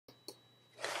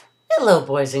Hello,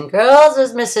 boys and girls.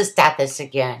 It's Mrs. Stathis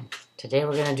again. Today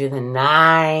we're going to do the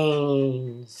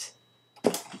nines.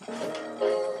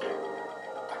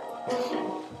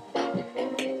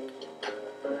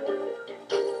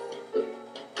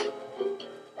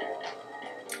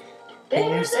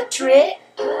 There's a trick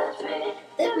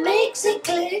that makes it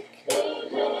click.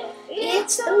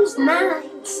 It's those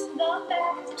nines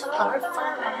are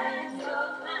fine.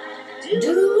 Do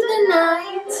the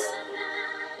nines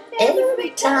every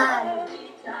time.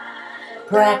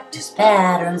 Practice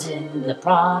patterns in the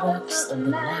products of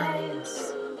the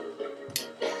nines.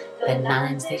 The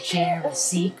nines, they share a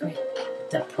secret.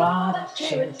 The products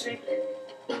share a trick.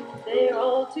 They're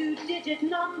all two-digit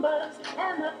numbers,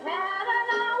 and the pattern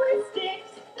always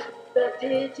sticks. The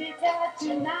digits add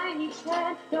to 9 each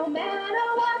time, no matter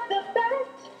what the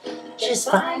fact. Just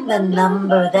find the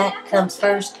number that comes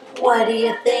first. What do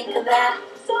you think of that?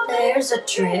 There's a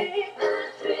trick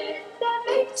that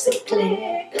makes it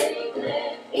click.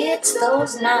 It's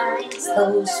those nines,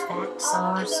 those facts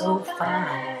are so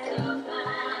fine.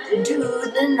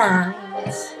 Do the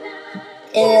nines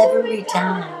every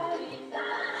time.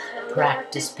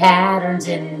 Practice patterns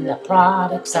in the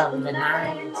products of the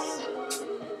nines.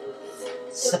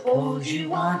 Suppose you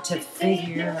want to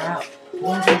figure out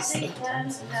what is 8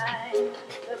 times 9.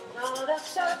 The product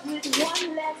starts with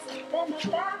 1 less than the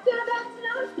factor that's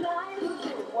not 9.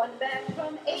 1 back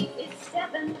from 8 is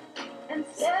 7, and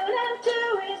 7 and 2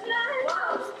 is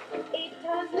 9. 8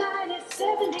 times 9 is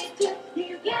 72.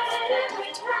 You get it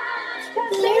every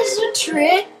time. There's a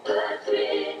trick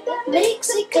that makes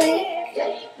it click.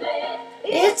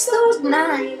 It's those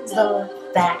nines, the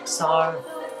facts are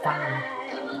fine.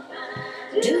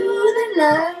 Do the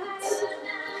nines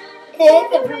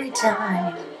every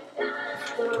time.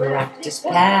 Practice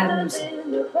patterns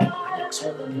in the products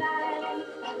of the nines.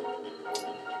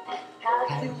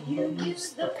 How do you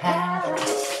use the pattern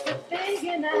to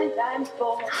figure 9 times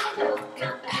 4?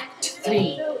 Count back to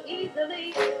 3 So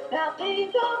easily, now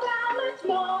think of how much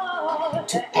more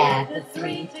to add the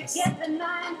 3 to get the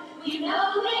 9. You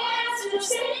know the answer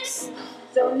 6.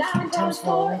 So 9 times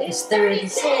 4 is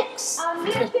 36. A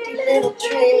nifty little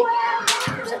trick.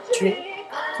 There's a trick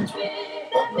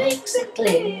that makes it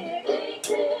click.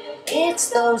 It's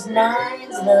those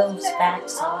nines, those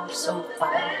facts are so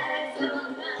fine.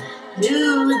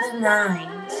 Do the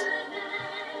nines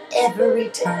every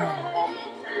time.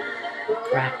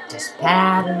 Practice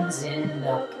patterns in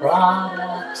the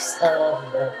products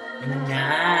of the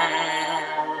nines.